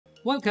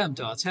Welcome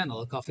to our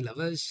channel, coffee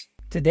lovers.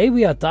 Today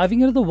we are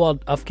diving into the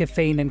world of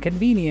caffeine and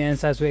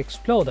convenience as we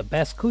explore the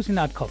best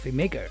Cuisinart Coffee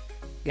Maker.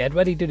 Get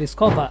ready to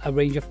discover a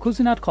range of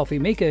Cuisinart coffee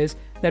makers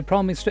that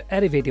promise to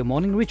elevate your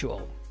morning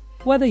ritual.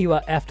 Whether you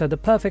are after the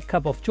perfect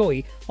cup of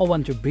joy or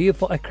want to brew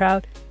for a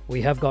crowd,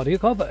 we have got you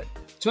covered.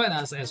 Join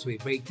us as we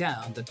break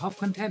down the top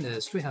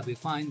contenders to help you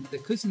find the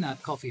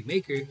Cuisinart Coffee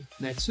Maker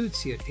that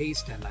suits your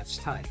taste and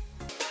lifestyle.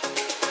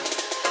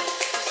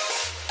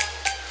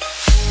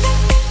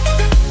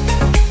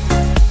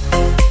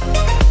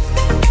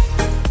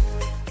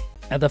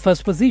 At the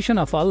first position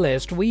of our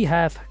list, we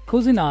have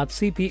Cuisinart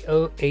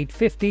CPO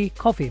 850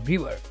 Coffee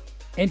Brewer.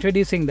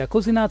 Introducing the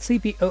Cuisinart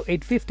CPO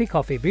 850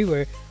 Coffee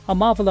Brewer, a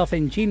marvel of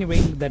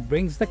engineering that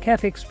brings the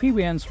cafe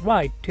experience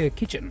right to your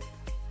kitchen.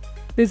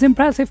 This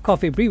impressive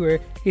coffee brewer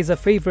is a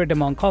favorite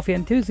among coffee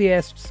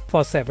enthusiasts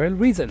for several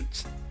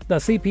reasons. The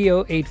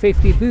CPO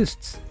 850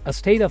 boasts a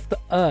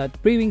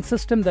state-of-the-art brewing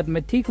system that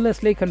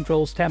meticulously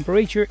controls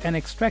temperature and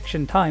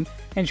extraction time,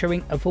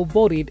 ensuring a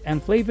full-bodied and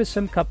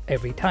flavorsome cup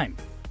every time.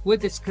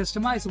 With its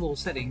customizable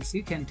settings,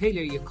 you can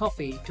tailor your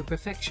coffee to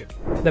perfection.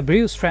 The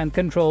brew strength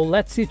control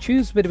lets you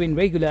choose between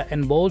regular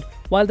and bold,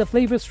 while the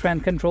flavor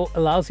strength control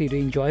allows you to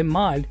enjoy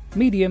mild,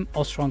 medium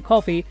or strong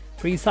coffee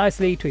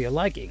precisely to your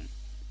liking.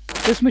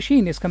 This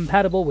machine is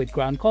compatible with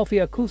ground coffee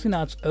or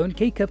Cuisinart's own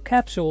K-Cup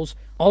capsules,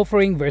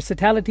 offering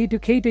versatility to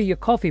cater your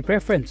coffee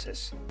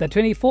preferences. The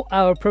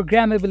 24-hour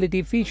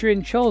programmability feature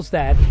ensures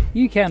that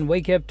you can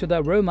wake up to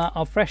the aroma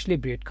of freshly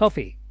brewed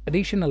coffee.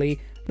 Additionally,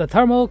 the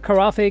thermal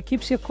carafe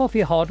keeps your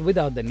coffee hot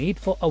without the need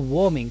for a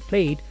warming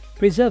plate,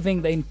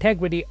 preserving the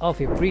integrity of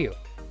your brew.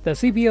 The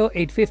CPO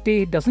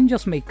 850 doesn't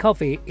just make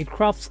coffee, it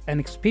crafts an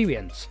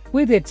experience.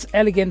 With its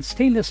elegant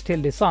stainless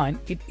steel design,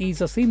 it is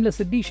a seamless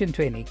addition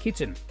to any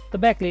kitchen. The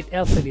backlit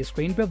LCD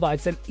screen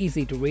provides an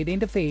easy-to-read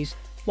interface,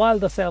 while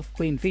the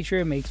self-clean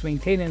feature makes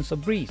maintenance a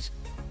breeze.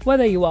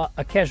 Whether you are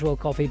a casual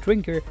coffee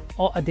drinker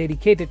or a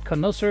dedicated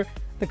connoisseur,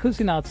 the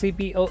Cuisinart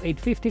CPO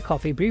 850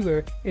 Coffee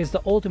Brewer is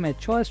the ultimate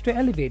choice to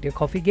elevate your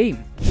coffee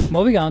game.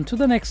 Moving on to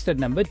the next at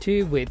number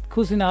 2 with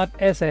Cuisinart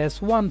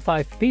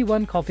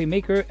SS15P1 Coffee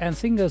Maker and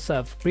Single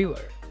Serve Brewer.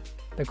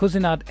 The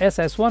Cuisinart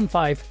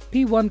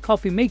SS15P1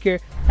 Coffee Maker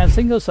and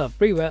Single Serve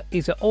Brewer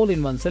is an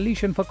all-in-one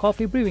solution for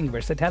coffee brewing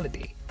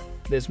versatility.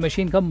 This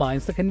machine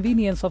combines the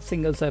convenience of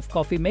single-serve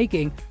coffee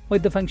making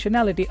with the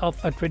functionality of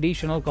a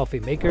traditional coffee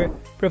maker,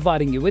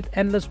 providing you with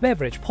endless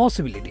beverage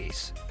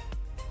possibilities.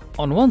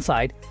 On one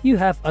side, you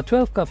have a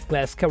 12-cup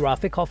glass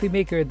carafe coffee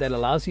maker that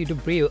allows you to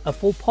brew a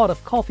full pot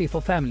of coffee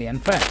for family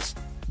and friends.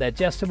 The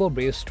adjustable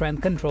brew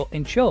strength control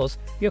ensures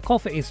your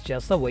coffee is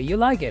just the way you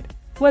like it,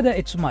 whether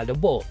it's mild or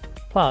bold.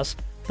 Plus,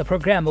 the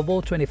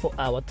programmable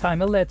 24-hour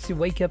timer lets you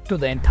wake up to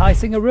the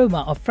enticing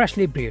aroma of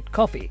freshly brewed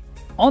coffee.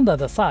 On the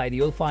other side,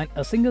 you'll find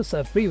a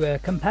single-serve brewer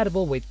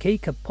compatible with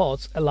K-Cup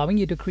pots, allowing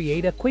you to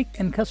create a quick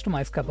and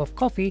customized cup of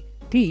coffee,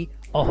 tea,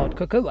 or hot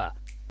cocoa.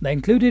 The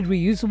included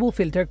reusable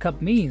filter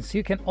cup means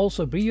you can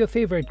also brew your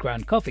favorite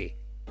ground coffee.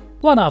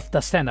 One of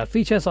the standard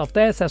features of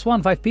the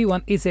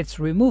SS15P1 is its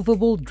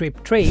removable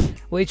drip tray,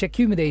 which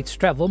accommodates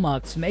travel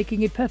mugs,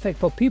 making it perfect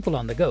for people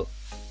on the go.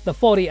 The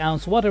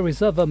 40-ounce water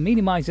reservoir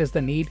minimizes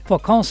the need for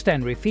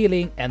constant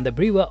refilling, and the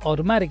brewer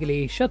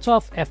automatically shuts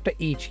off after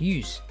each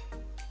use.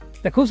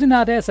 The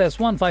Cuisinart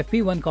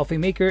SS15P1 Coffee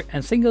Maker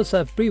and Single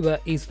Serve Brewer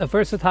is a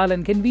versatile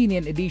and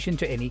convenient addition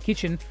to any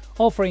kitchen,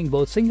 offering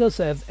both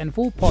single-serve and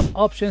full-pot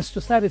options to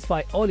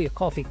satisfy all your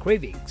coffee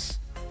cravings.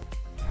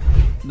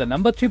 The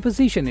number 3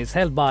 position is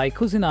held by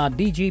Cuisinart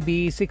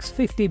DGB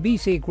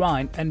 650BC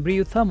Grind and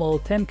Brew Thermal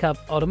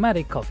 10-Cup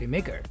Automatic Coffee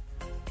Maker.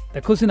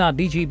 The Cuisinart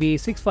DGB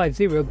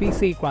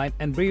 650BC Grind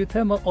and Brew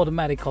Thermal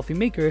Automatic Coffee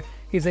Maker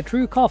is a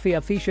true coffee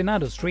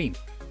aficionado's dream.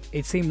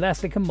 It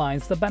seamlessly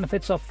combines the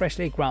benefits of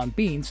freshly ground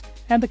beans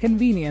and the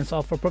convenience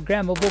of a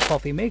programmable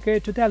coffee maker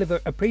to deliver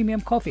a premium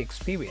coffee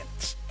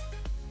experience.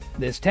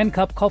 This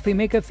 10-cup coffee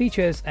maker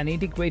features an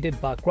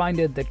integrated bar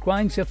grinder that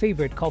grinds your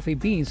favorite coffee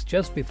beans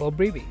just before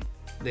brewing.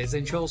 This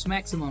ensures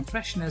maximum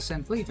freshness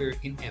and flavor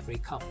in every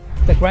cup.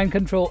 The grind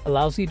control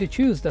allows you to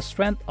choose the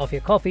strength of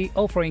your coffee,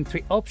 offering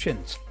 3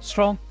 options: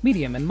 strong,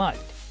 medium, and mild.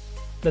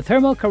 The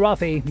thermal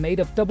carafe, made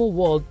of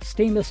double-walled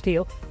stainless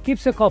steel,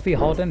 keeps your coffee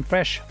hot and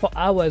fresh for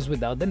hours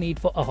without the need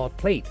for a hot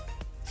plate.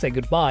 Say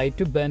goodbye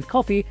to burnt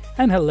coffee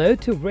and hello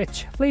to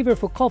rich,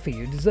 flavorful coffee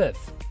you deserve.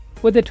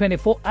 With the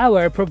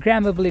 24-hour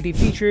programmability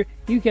feature,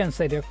 you can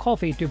set your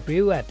coffee to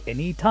brew at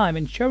any time,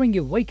 ensuring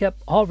you wake up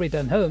or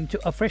return home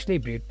to a freshly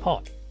brewed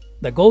pot.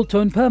 The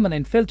gold-tone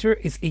permanent filter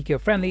is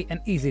eco-friendly and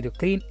easy to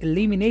clean,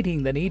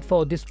 eliminating the need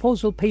for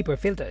disposal paper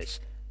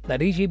filters. The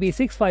DGB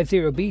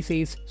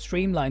 650BC's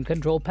streamlined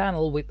control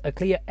panel with a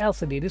clear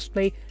LCD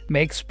display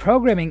makes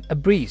programming a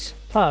breeze.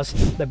 Plus,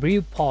 the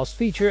Brew Pause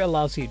feature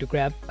allows you to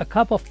grab a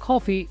cup of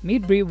coffee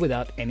mid-brew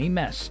without any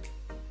mess.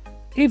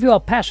 If you are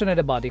passionate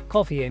about your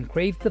coffee and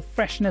crave the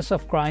freshness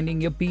of grinding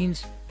your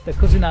beans, the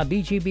Cuisinart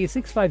DGB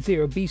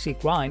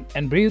 650BC Grind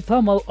and Brew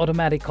Thermal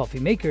Automatic Coffee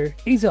Maker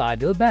is your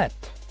ideal bet.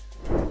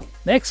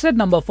 Next at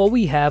number 4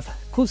 we have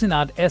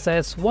Cuisinart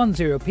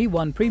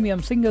SS10P1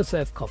 Premium Single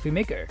Serve Coffee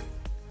Maker.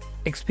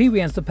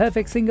 Experience the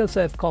perfect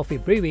single-serve coffee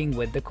brewing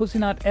with the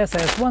Cuisinart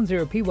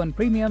SS10P1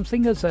 Premium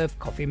Single-Serve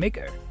Coffee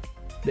Maker.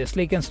 This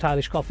sleek and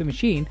stylish coffee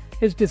machine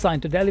is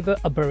designed to deliver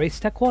a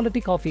barista-quality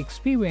coffee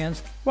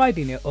experience right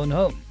in your own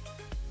home.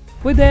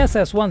 With the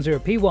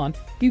SS10P1,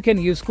 you can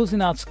use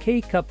Cuisinart's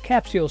K-Cup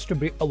capsules to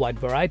brew a wide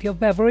variety of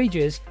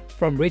beverages,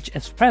 from rich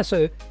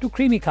espresso to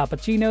creamy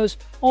cappuccinos,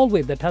 all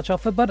with the touch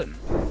of a button.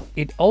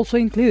 It also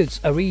includes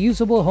a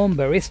reusable home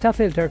barista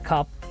filter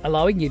cup,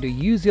 allowing you to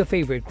use your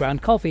favorite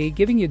ground coffee,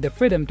 giving you the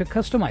freedom to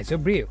customize your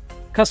brew.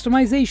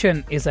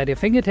 Customization is at your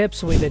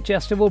fingertips with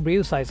adjustable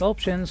brew size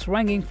options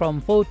ranging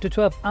from 4 to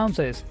 12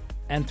 ounces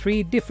and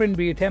 3 different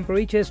brew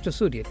temperatures to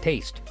suit your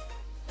taste.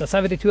 The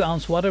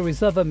 72-ounce water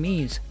reservoir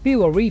means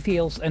fewer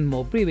refills and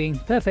more brewing,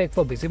 perfect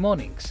for busy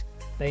mornings.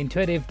 The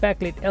intuitive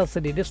backlit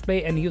LCD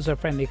display and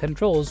user-friendly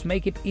controls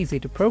make it easy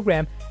to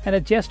program and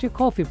adjust your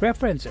coffee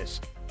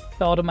preferences.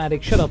 The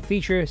automatic shut-off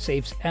feature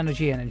saves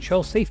energy and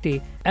ensures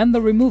safety, and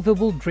the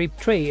removable drip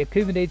tray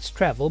accommodates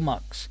travel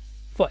mugs.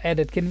 For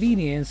added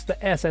convenience, the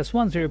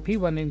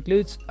SS10P1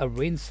 includes a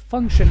rinse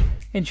function,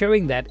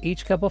 ensuring that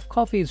each cup of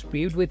coffee is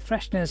brewed with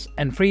freshness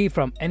and free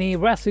from any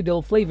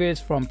residual flavors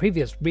from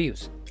previous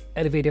brews.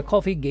 Elevate your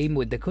coffee game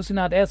with the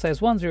Cuisinart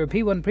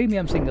SS10P1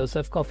 Premium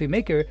Single-Serve Coffee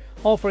Maker,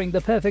 offering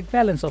the perfect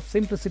balance of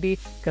simplicity,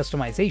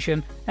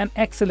 customization, and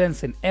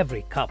excellence in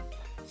every cup.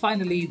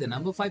 Finally, the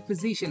number 5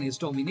 position is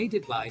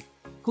dominated by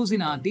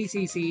Cuisinart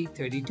DCC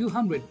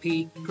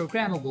 3200P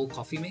Programmable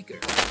Coffee Maker.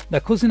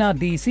 The Cuisinart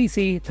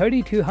DCC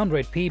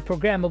 3200P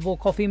Programmable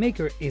Coffee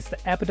Maker is the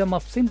epitome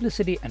of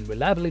simplicity and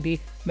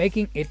reliability,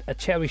 making it a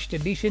cherished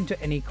addition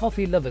to any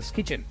coffee lover's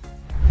kitchen.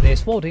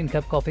 This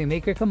 14-cup coffee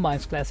maker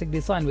combines classic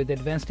design with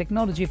advanced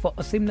technology for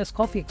a seamless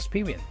coffee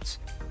experience.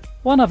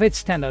 One of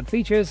its standout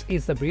features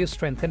is the brew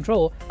strength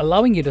control,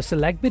 allowing you to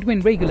select between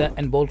regular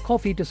and bold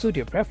coffee to suit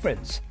your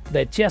preference.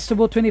 The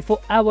adjustable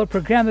 24-hour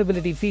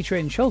programmability feature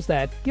ensures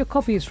that your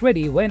coffee is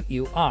ready when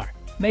you are,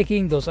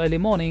 making those early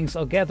mornings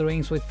or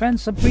gatherings with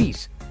friends a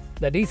breeze.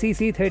 The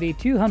DCC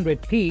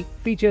 3200P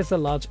features a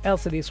large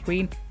LCD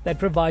screen that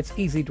provides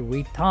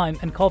easy-to-read time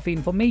and coffee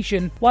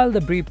information, while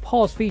the brew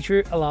pause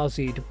feature allows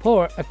you to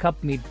pour a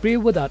cup mid-brew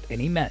without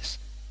any mess.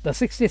 The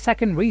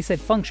 60-second reset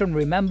function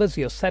remembers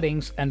your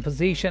settings and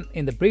position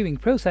in the brewing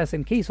process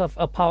in case of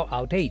a power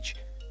outage.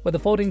 With a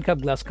 14-cup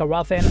glass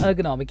carafe and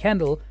ergonomic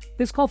handle,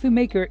 this coffee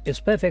maker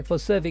is perfect for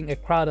serving a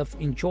crowd of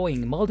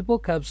enjoying multiple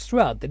cups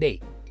throughout the day.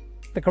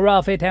 The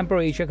carafe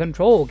temperature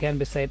control can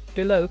be set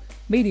to low,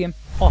 medium,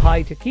 or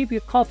high to keep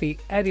your coffee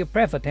at your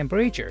preferred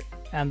temperature,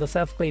 and the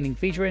self-cleaning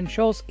feature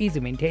ensures easy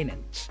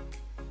maintenance.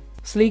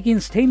 Sleek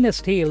in stainless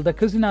steel, the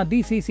Cuisinart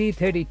DCC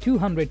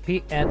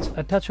 3200P adds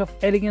a touch of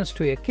elegance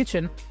to your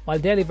kitchen while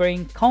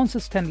delivering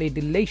consistently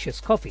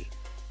delicious coffee.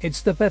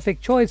 It's the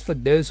perfect choice for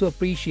those who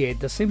appreciate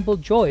the simple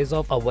joys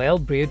of a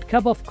well-brewed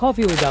cup of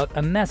coffee without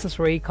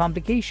unnecessary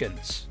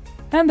complications.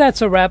 And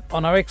that's a wrap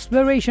on our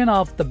exploration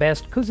of the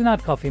best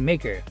Cuisinart coffee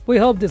maker. We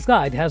hope this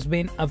guide has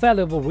been a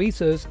valuable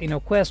resource in your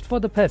quest for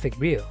the perfect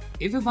brew.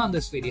 If you found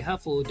this video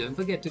helpful, don't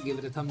forget to give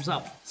it a thumbs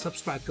up,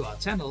 subscribe to our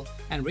channel,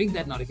 and ring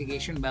that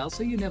notification bell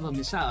so you never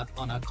miss out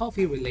on our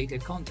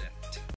coffee-related content.